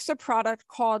ophthalmologist likes a product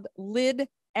called Lid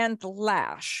and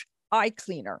Lash eye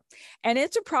cleaner. And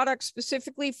it's a product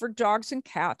specifically for dogs and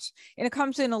cats. And it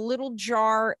comes in a little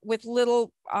jar with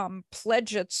little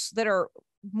pledgets that are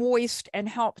moist and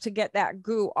help to get that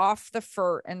goo off the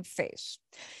fur and face.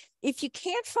 If you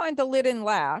can't find the Lid and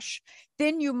Lash,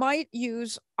 then you might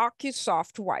use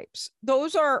OcuSoft wipes.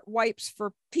 Those are wipes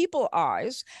for people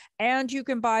eyes, and you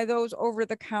can buy those over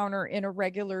the counter in a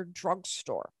regular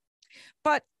drugstore.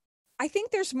 But I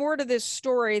think there's more to this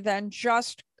story than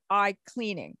just eye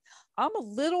cleaning. I'm a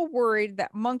little worried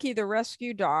that Monkey, the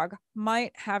rescue dog,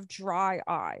 might have dry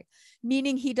eye,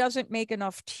 meaning he doesn't make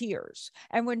enough tears.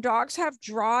 And when dogs have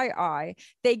dry eye,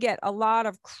 they get a lot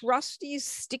of crusty,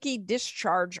 sticky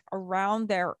discharge around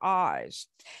their eyes.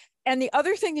 And the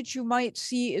other thing that you might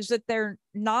see is that their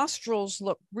nostrils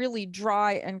look really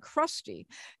dry and crusty,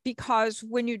 because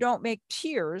when you don't make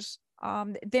tears,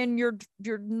 then your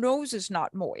nose is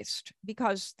not moist,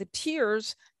 because the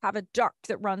tears have a duct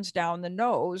that runs down the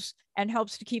nose and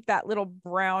helps to keep that little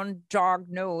brown dog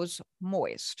nose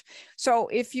moist. So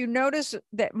if you notice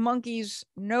that Monkey's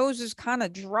nose is kind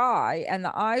of dry and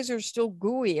the eyes are still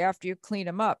gooey after you clean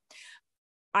them up,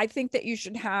 I think that you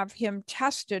should have him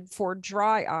tested for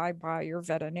dry eye by your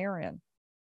veterinarian.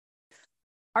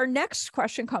 Our next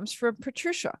question comes from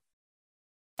Patricia.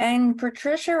 And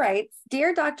Patricia writes,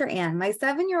 Dear Dr. Ann, my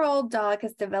 7-year-old dog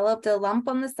has developed a lump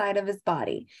on the side of his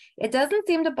body. It doesn't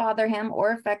seem to bother him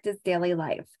or affect his daily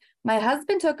life. My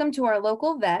husband took him to our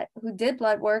local vet, who did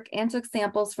blood work and took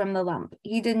samples from the lump.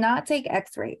 He did not take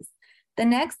x-rays. The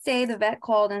next day, the vet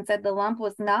called and said the lump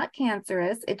was not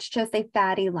cancerous. It's just a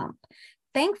fatty lump.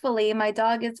 Thankfully, my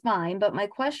dog is fine, but my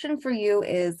question for you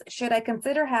is, should I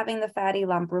consider having the fatty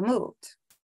lump removed?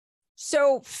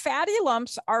 So fatty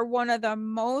lumps are one of the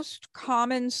most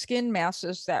common skin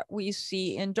masses that we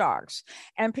see in dogs.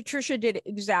 And Patricia did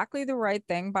exactly the right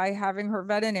thing by having her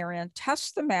veterinarian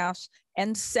test the mass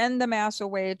and send the mass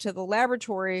away to the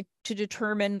laboratory to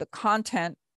determine the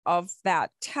content of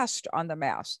that test on the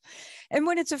mass. And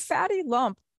when it's a fatty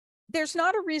lump, there's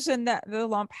not a reason that the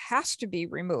lump has to be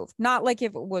removed, not like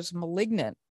if it was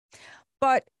malignant.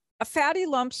 But fatty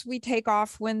lumps we take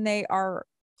off when they are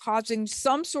causing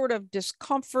some sort of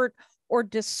discomfort or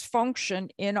dysfunction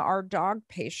in our dog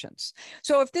patients.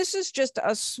 So if this is just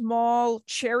a small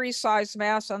cherry-sized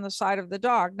mass on the side of the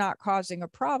dog, not causing a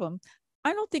problem,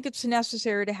 I don't think it's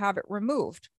necessary to have it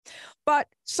removed. But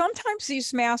sometimes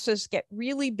these masses get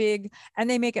really big and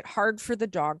they make it hard for the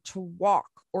dog to walk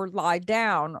or lie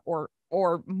down or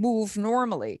move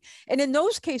normally. And in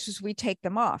those cases, we take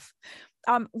them off.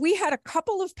 We had a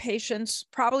couple of patients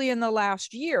probably in the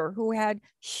last year who had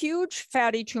huge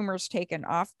fatty tumors taken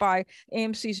off by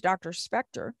AMC's Dr.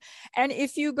 Spector. And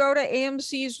if you go to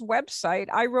AMC's website,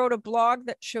 I wrote a blog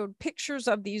that showed pictures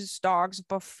of these dogs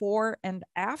before and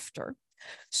after.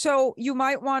 So you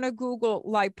might want to Google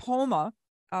lipoma.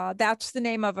 That's the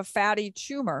name of a fatty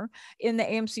tumor in the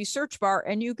AMC search bar.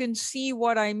 And you can see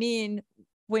what I mean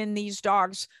when these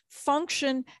dogs'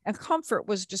 function and comfort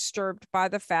was disturbed by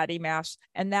the fatty mass.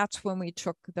 And that's when we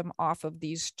took them off of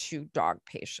these 2 dog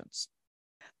patients.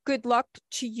 Good luck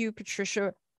to you,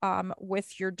 Patricia,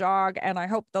 with your dog. And I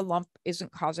hope the lump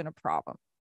isn't causing a problem.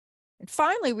 And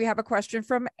finally, we have a question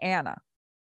from Anna.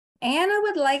 Anna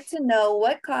would like to know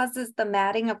what causes the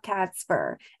matting of cat's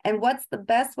fur and what's the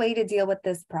best way to deal with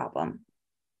this problem.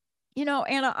 You know,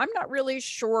 Anna, I'm not really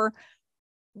sure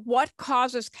what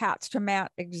causes cats to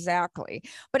mat exactly,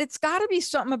 but it's got to be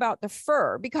something about the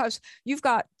fur, because you've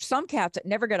got some cats that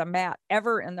never get a mat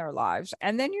ever in their lives.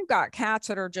 And then you've got cats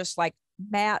that are just like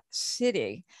mat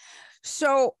city.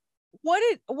 So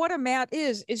what a mat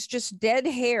is just dead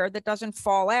hair that doesn't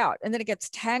fall out, and then it gets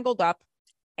tangled up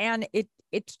and it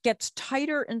gets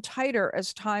tighter and tighter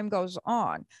as time goes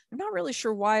on. I'm not really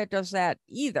sure why it does that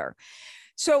either.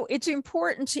 So it's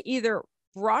important to either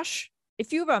brush.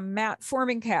 If you have a mat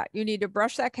forming cat, you need to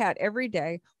brush that cat every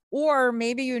day, or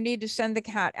maybe you need to send the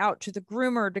cat out to the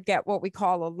groomer to get what we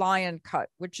call a lion cut,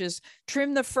 which is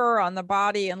trim the fur on the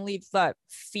body and leave the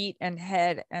feet and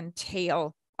head and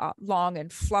tail long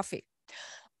and fluffy.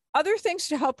 Other things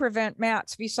to help prevent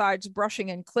mats besides brushing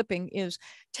and clipping is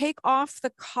take off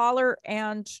the collar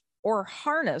and or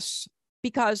harness,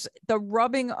 because the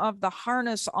rubbing of the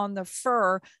harness on the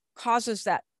fur causes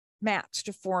that mats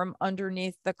to form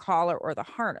underneath the collar or the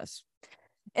harness.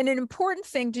 And an important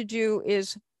thing to do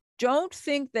is don't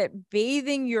think that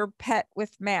bathing your pet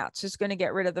with mats is going to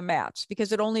get rid of the mats,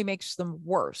 because it only makes them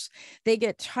worse. They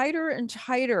get tighter and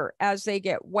tighter as they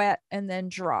get wet and then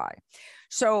dry.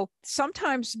 So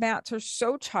sometimes mats are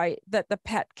so tight that the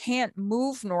pet can't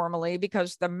move normally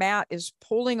because the mat is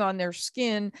pulling on their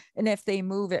skin, and if they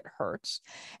move, it hurts.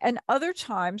 And other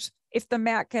times, if the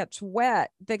mat gets wet,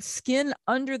 the skin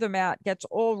under the mat gets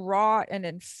all raw and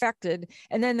infected,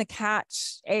 and then the cat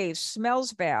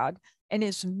smells bad and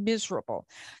is miserable.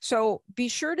 So be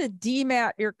sure to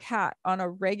demat your cat on a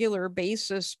regular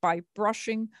basis by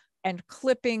brushing and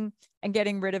clipping and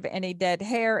getting rid of any dead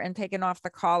hair and taking off the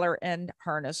collar and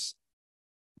harness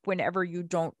whenever you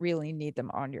don't really need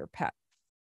them on your pet.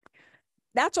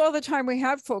 That's all the time we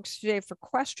have, folks, today for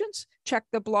questions. Check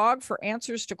the blog for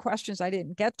answers to questions I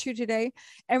didn't get to today.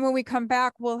 And when we come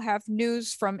back, we'll have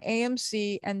news from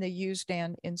AMC and the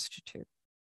Usedan Institute.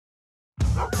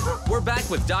 We're back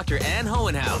with Dr. Ann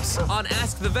Hohenhaus on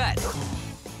Ask the Vet.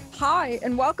 Hi,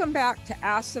 and welcome back to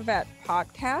Ask the Vet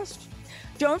podcast.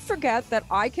 Don't forget that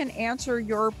I can answer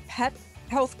your pet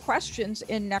health questions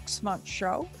in next month's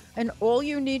show. And all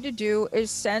you need to do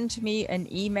is send me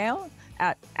an email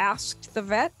at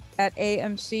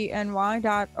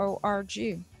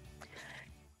askthevet@amcny.org.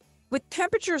 With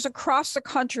temperatures across the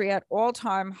country at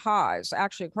all-time highs,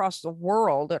 actually across the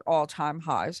world at all-time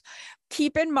highs,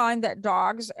 keep in mind that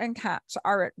dogs and cats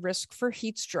are at risk for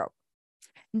heat stroke.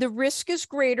 The risk is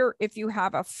greater if you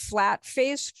have a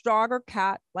flat-faced dog or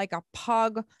cat, like a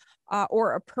pug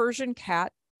or a Persian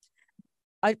cat.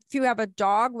 If you have a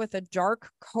dog with a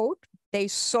dark coat, they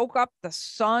soak up the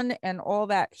sun and all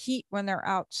that heat when they're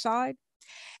outside.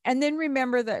 And then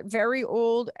remember that very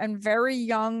old and very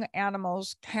young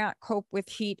animals can't cope with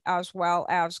heat as well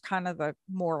as kind of the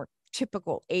more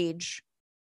typical age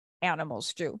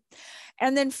animals do.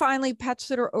 And then finally, pets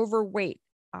that are overweight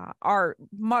are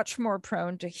much more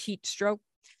prone to heat stroke.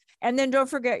 And then don't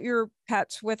forget your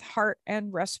pets with heart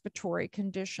and respiratory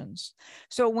conditions.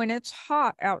 So when it's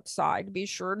hot outside, be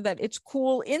sure that it's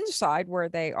cool inside where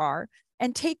they are,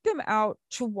 and take them out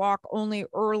to walk only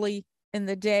early in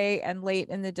the day and late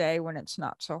in the day when it's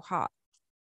not so hot.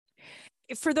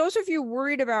 For those of you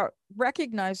worried about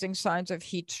recognizing signs of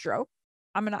heat stroke,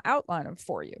 I'm going to outline them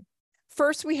for you.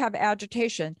 First, we have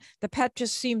agitation. The pet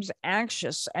just seems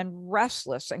anxious and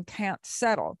restless and can't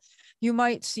settle. You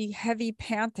might see heavy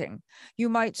panting. You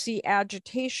might see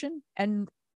agitation and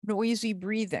noisy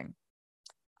breathing.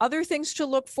 Other things to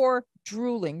look for: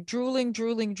 drooling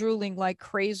like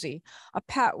crazy. A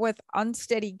pet with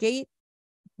unsteady gait,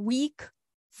 weak,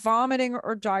 vomiting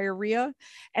or diarrhea.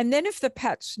 And then if the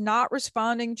pet's not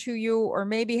responding to you or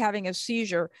maybe having a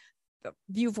seizure,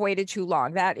 you've waited too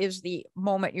long. That is the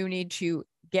moment you need to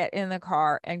get in the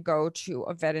car and go to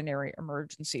a veterinary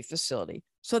emergency facility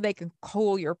so they can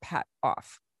cool your pet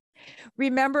off.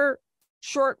 Remember,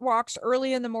 short walks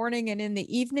early in the morning and in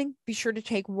the evening. Be sure to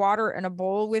take water in a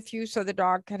bowl with you so the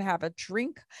dog can have a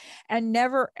drink. And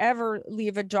never, ever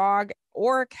leave a dog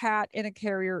or a cat in a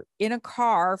carrier in a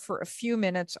car for a few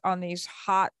minutes on these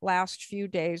hot last few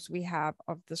days we have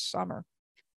of the summer.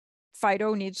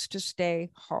 Fido needs to stay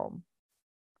home.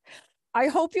 I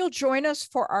hope you'll join us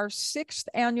for our 6th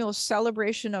annual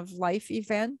Celebration of Life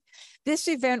event. This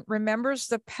event remembers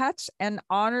the pets and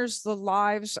honors the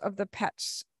lives of the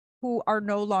pets who are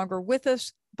no longer with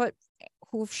us, but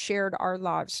who've shared our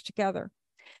lives together.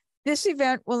 This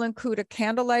event will include a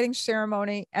candle lighting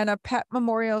ceremony and a pet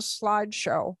memorial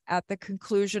slideshow at the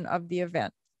conclusion of the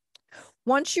event.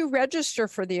 Once you register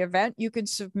for the event, you can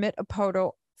submit a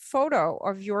photo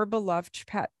of your beloved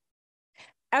pet.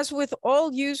 As with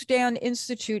all USDAN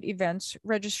Institute events,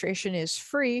 registration is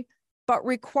free, but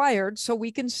required so we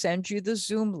can send you the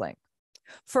Zoom link.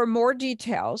 For more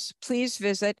details, please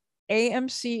visit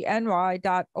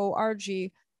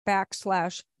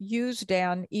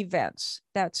amcny.org/USDAN events.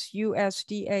 That's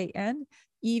USDAN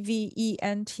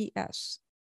EVENTS.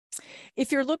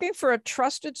 If you're looking for a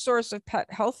trusted source of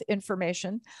pet health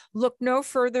information, look no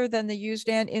further than the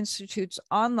USDAN Institute's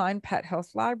online pet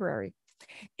health library.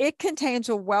 It contains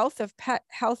a wealth of pet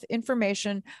health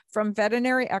information from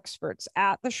veterinary experts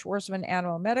at the Schwarzman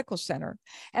Animal Medical Center.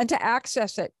 And to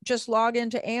access it, just log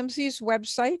into AMC's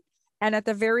website, and at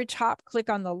the very top, click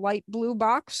on the light blue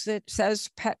box that says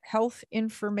Pet Health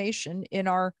Information in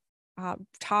our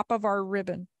top of our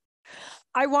ribbon.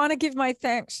 I want to give my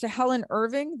thanks to Helen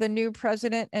Irving, the new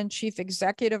president and chief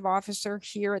executive officer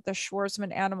here at the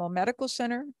Schwarzman Animal Medical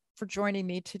Center, for joining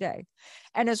me today.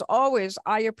 And as always,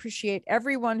 I appreciate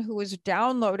everyone who has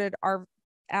downloaded our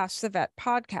Ask the Vet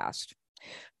podcast.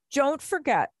 Don't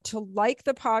forget to like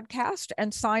the podcast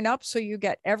and sign up so you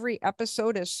get every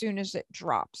episode as soon as it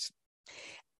drops.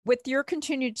 With your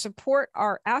continued support,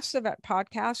 our Ask the Vet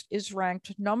podcast is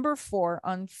ranked number 4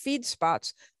 on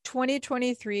FeedSpot's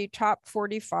 2023 Top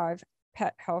 45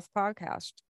 Pet Health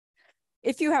Podcast.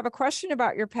 If you have a question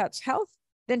about your pet's health,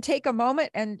 then take a moment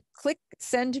and click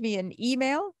send me an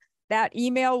email. That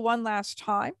email, one last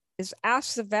time, is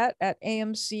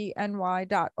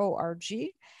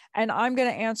askthevet@amcny.org. And I'm going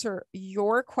to answer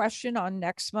your question on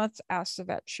next month's Ask the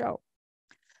Vet show.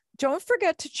 Don't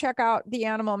forget to check out the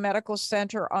Animal Medical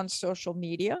Center on social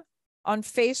media. On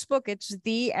Facebook, it's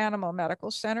the Animal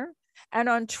Medical Center. And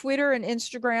on Twitter and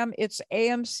Instagram, it's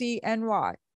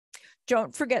AMCNY.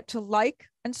 Don't forget to like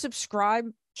and subscribe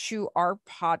to our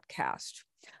podcast.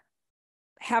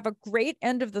 Have a great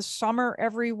end of the summer,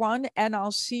 everyone, and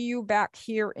I'll see you back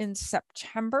here in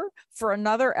September for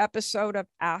another episode of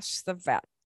Ask the Vet.